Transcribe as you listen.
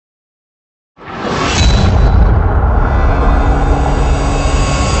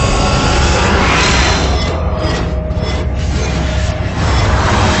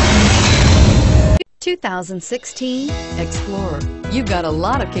2016 Explorer. You've got a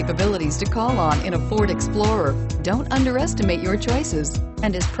lot of capabilities to call on in a Ford Explorer. Don't underestimate your choices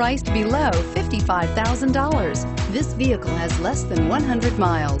and is priced below $55,000. This vehicle has less than 100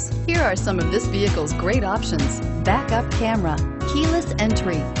 miles. Here are some of this vehicle's great options: backup camera, keyless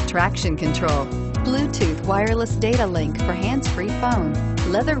entry, traction control, Bluetooth wireless data link for hands-free phone,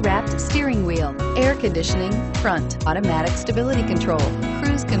 leather-wrapped steering wheel, air conditioning, front, automatic stability control,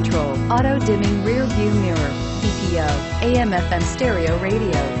 cruise control, auto-dimming rear view mirror, PPO, AM/FM stereo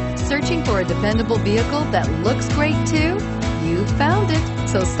radio. Searching for a dependable vehicle that looks great too? You found it,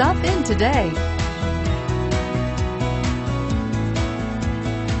 so stop in today.